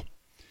football.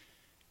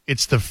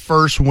 It's the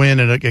first win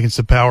against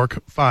a Power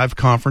 5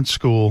 conference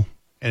school,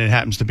 and it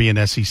happens to be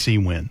an SEC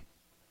win.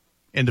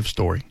 End of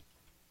story.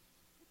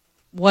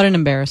 What an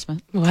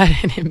embarrassment. What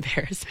an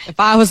embarrassment. If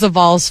I was a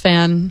Vols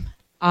fan,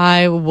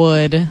 I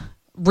would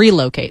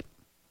relocate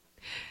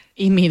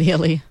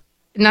immediately.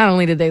 Not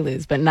only did they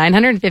lose, but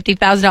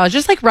 $950,000.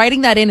 Just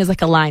writing that in is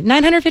a line.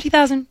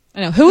 $950,000.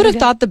 I know. Who would have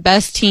thought the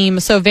best team?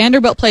 So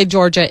Vanderbilt played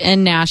Georgia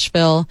in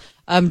Nashville.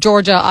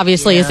 Georgia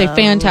obviously is a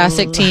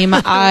fantastic team.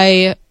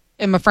 I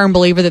am a firm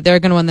believer that they're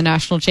going to win the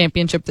national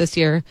championship this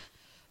year.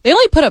 They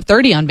only put up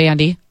 30 on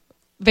Vandy.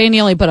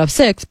 Vandy only put up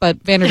 6,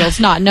 but Vanderbilt's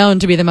not known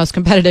to be the most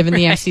competitive in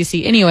the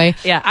FCC anyway.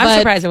 Yeah, I'm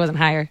surprised it wasn't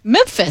higher.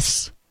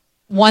 Memphis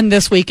won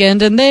this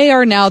weekend, and they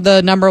are now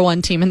the number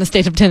 1 team in the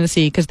state of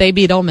Tennessee because they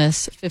beat Ole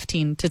Miss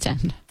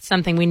 15-10.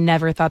 Something we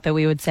never thought that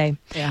we would say.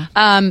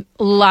 Yeah.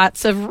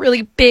 Lots of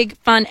really big,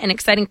 fun, and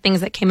exciting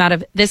things that came out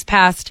of this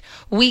past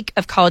week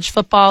of college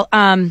football.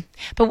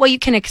 But what you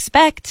can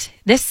expect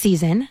this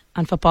season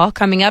on football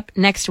coming up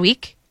next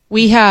week.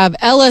 We have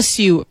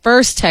LSU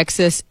versus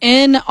Texas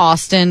in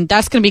Austin.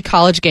 That's going to be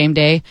College Game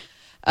Day.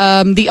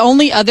 The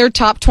only other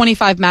top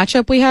 25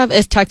 matchup we have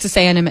is Texas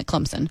A&M at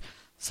Clemson.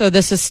 So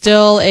this is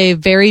still a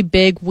very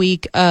big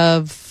week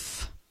of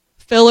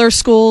filler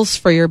schools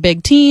for your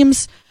big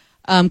teams.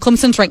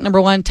 Clemson's ranked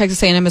number 1.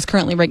 Texas A&M is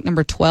currently ranked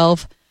number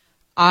 12.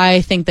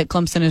 I think that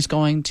Clemson is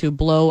going to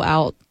blow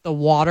out the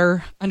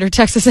water under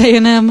Texas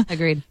A&M.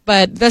 Agreed.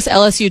 But this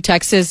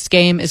LSU-Texas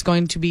game is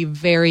going to be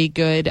very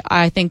good.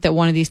 I think that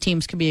one of these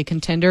teams could be a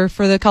contender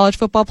for the college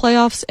football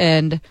playoffs,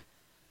 and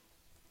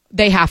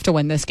they have to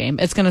win this game.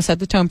 It's going to set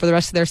the tone for the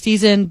rest of their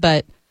season,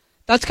 but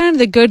that's kind of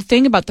the good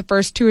thing about the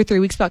first 2 or 3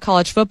 weeks about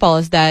college football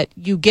is that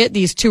you get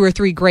these 2 or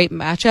 3 great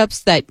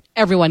matchups that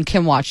everyone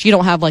can watch. You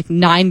don't have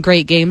 9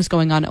 great games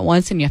going on at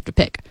once, and you have to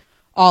pick.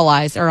 All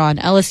eyes are on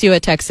LSU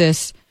at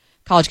Texas,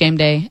 College Game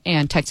Day,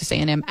 and Texas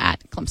A&M at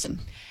Clemson.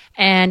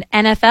 And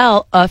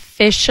NFL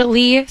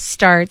officially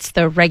starts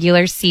the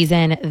regular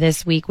season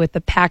this week with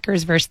the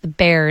Packers versus the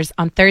Bears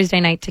on Thursday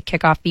night to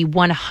kick off the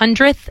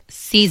 100th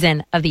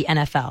season of the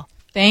NFL.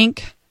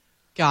 Thank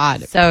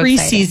God. So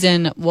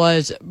Preseason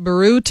was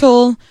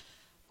brutal.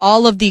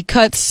 All of the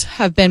cuts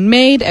have been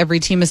made.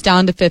 Every team is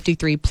down to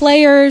 53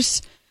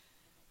 players.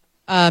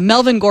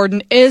 Melvin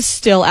Gordon is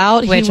still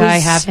out. Which I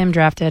have him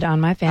drafted on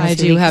my fantasy.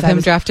 I do have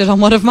him drafted on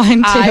one of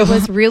mine, too. I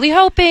was really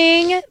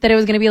hoping that it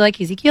was going to be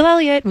like Ezekiel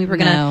Elliott, and we were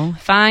going to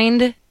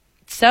find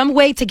some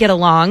way to get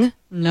along.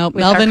 Nope,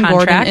 with our Melvin Gordon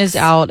contracts. is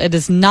out. It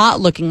is not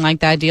looking like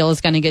that deal is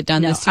going to get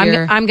done this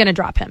year. I'm going to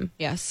drop him.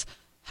 Yes.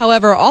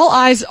 However, all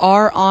eyes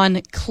are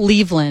on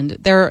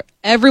Cleveland.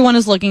 Everyone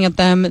is looking at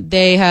them.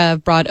 They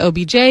have brought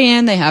OBJ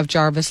in. They have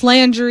Jarvis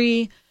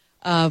Landry,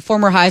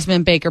 former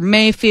Heisman Baker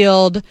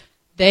Mayfield.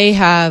 They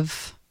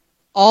have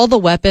all the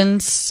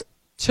weapons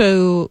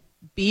to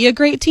be a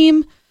great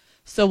team.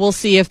 So we'll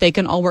see if they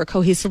can all work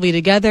cohesively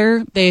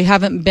together. They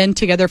haven't been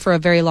together for a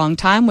very long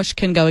time, which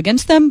can go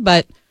against them,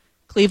 but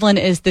Cleveland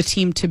is the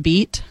team to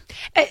beat.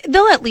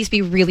 They'll at least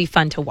be really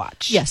fun to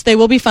watch. Yes, they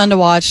will be fun to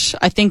watch.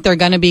 I think they're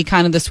going to be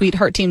kind of the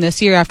sweetheart team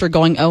this year after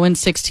going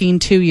 0-16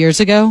 2 years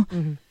ago.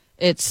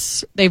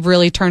 Mm-hmm. They've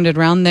really turned it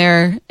around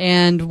there.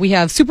 And we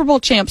have Super Bowl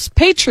champs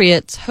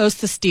Patriots host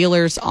the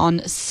Steelers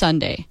on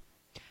Sunday.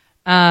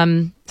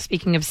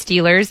 Speaking of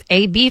Steelers,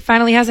 AB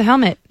finally has a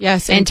helmet.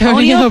 Yes,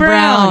 Antonio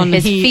Brown.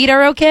 His feet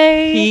are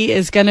okay. He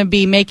is going to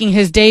be making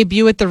his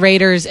debut with the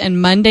Raiders in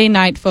Monday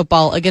Night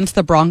Football against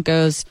the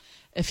Broncos.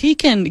 If he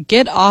can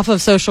get off of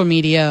social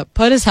media,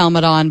 put his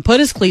helmet on, put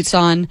his cleats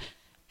on,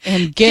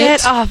 and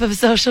get off of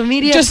social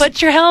media, just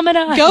put your helmet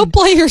on. Go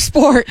play your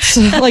sports.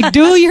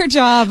 Do your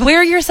job.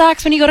 Wear your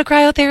socks when you go to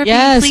cryotherapy,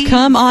 yes, please.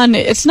 Come on.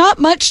 It's not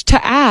much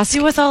to ask.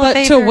 Do us all but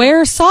a favor. To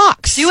wear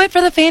socks. Do it for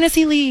the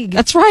fantasy league.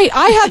 That's right.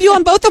 I have you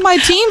on both of my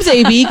teams,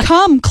 AB.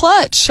 Come,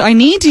 clutch. I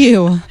need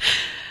you.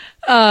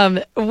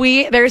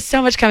 There's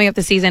so much coming up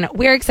this season.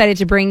 We're excited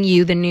to bring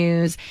you the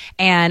news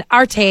and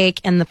our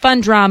take and the fun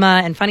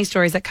drama and funny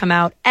stories that come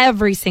out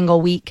every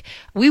single week.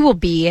 We will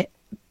be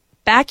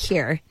back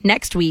here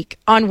next week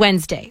on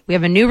Wednesday. We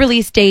have a new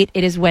release date.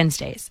 It is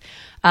Wednesdays.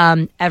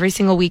 Every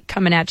single week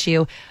coming at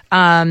you.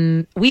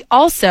 We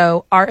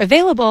also are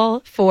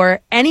available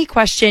for any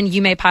question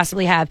you may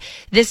possibly have.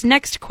 This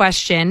next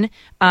question,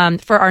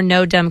 for our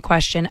no dumb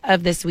question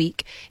of this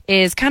week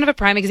is kind of a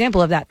prime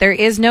example of that. There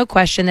is no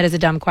question that is a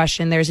dumb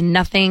question. There's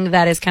nothing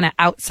that is kind of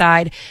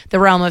outside the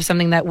realm of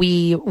something that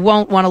we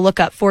won't want to look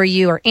up for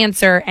you or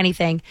answer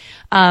anything.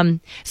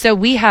 So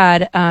we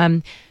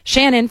had,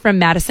 Shannon from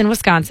Madison,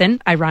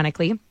 Wisconsin,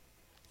 ironically,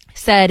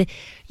 said,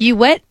 You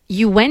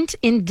went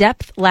in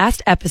depth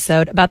last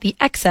episode about the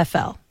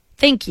XFL.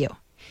 Thank you.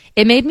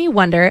 It made me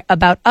wonder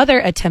about other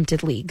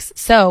attempted leagues.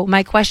 So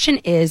my question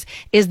is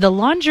the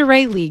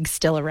Lingerie League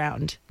still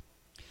around?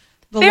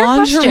 The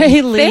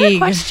Lingerie League. Fair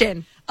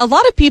question. A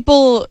lot of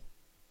people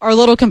are a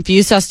little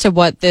confused as to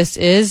what this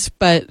is,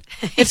 but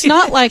it's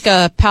not like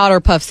a powder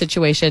puff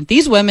situation.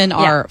 These women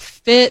are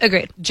fit,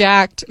 agreed,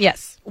 jacked.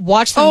 Yes.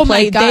 Watch them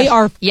play. They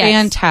are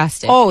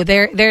fantastic. Oh,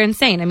 they're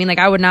insane. I mean, like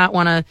I would not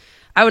want to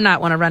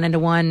run into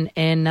one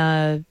in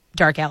a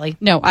dark alley.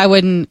 No, I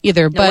wouldn't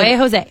either. No way,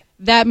 Jose.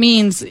 That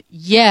means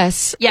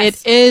yes,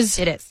 it is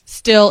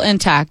still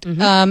intact.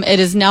 Mm-hmm. It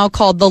is now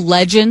called the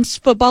Legends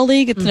Football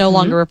League. It's no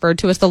longer referred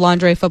to as the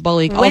Lingerie Football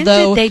League. When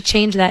did they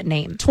change that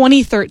name?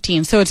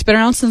 2013. So it's been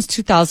around since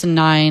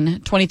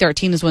 2009.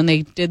 2013 is when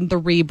they did the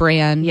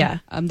rebrand. Yeah.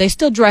 They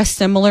still dress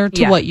similar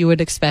to what you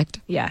would expect.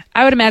 Yeah.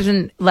 I would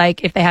imagine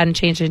like if they hadn't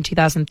changed it in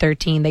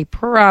 2013, they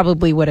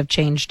probably would have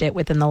changed it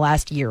within the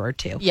last year or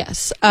two.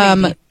 Yes.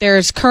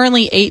 There's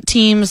currently 8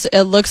 teams.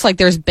 It looks like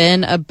there's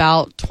been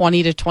about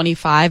 20 to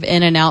 25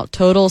 in and out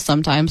total,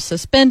 sometimes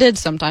suspended,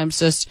 sometimes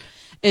just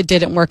it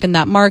didn't work in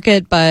that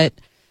market, but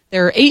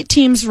there are 8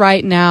 teams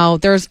right now.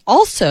 There's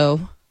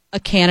also a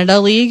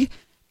Canada League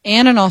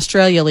and an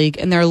Australia League,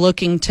 and they're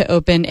looking to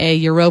open a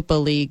Europa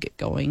League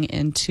going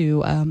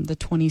into the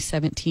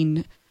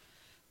 2017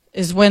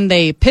 is when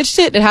they pitched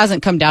it. It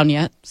hasn't come down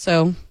yet,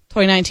 so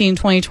 2019,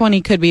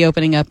 2020 could be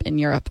opening up in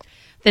Europe.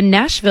 The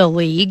Nashville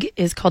League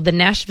is called the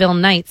Nashville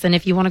Knights, and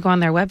if you want to go on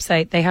their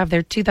website, they have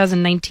their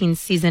 2019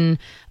 season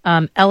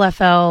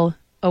LFL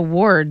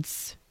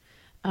awards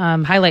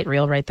highlight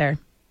reel right there.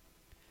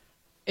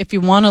 If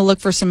you want to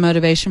look for some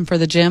motivation for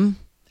the gym,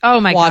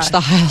 watch the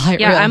highlight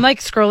reel. Yeah, I'm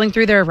like scrolling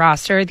through their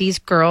roster. These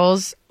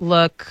girls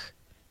look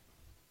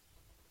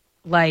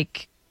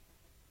like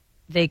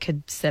they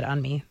could sit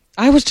on me.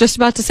 I was just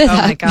about to say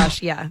that. Oh my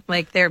gosh, yeah.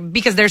 Like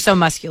because they're so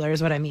muscular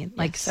is what I mean.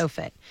 Like so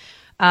fit.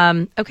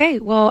 Okay,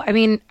 well, I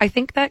mean, I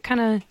think that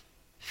kind of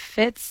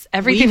fits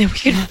everything that we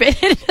could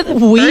fit into the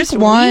week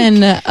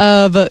 1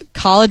 of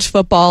college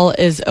football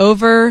is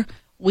over.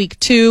 Week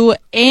 2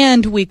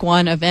 and week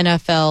 1 of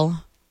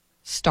NFL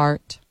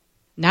start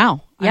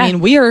now. Yeah. I mean,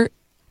 we are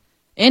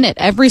in it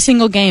every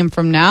single game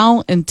from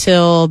now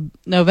until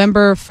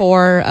November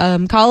for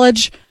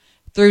college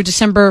through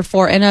December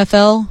for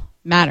NFL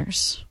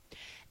matters.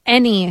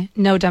 any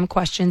no dumb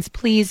questions,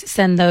 please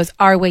send those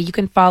our way. You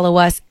can follow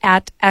us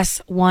at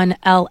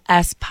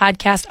S1LS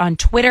Podcast on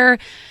Twitter.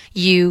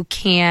 You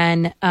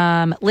can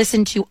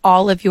listen to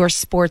all of your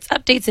sports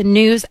updates and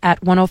news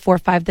at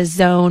 1045 The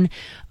Zone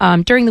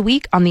during the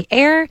week on the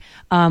air,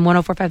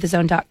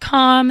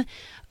 1045thezone.com.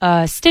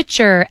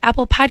 Stitcher,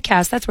 Apple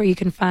Podcasts, that's where you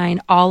can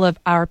find all of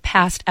our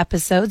past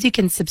episodes. You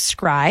can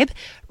subscribe,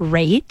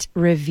 rate,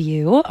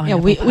 review. On Apple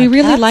we Podcasts.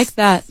 really like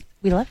that.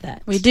 We love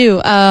that. We do.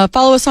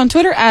 Follow us on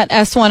Twitter at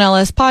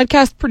S1LS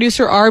Podcast.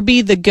 Producer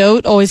RB, the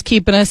GOAT, always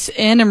keeping us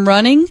in and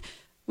running.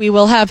 We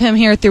will have him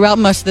here throughout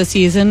most of the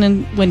season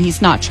and when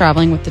he's not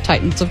traveling with the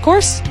Titans, of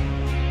course.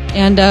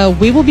 And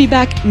we will be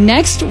back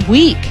next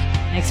week.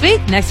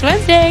 Next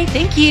Wednesday.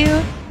 Thank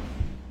you.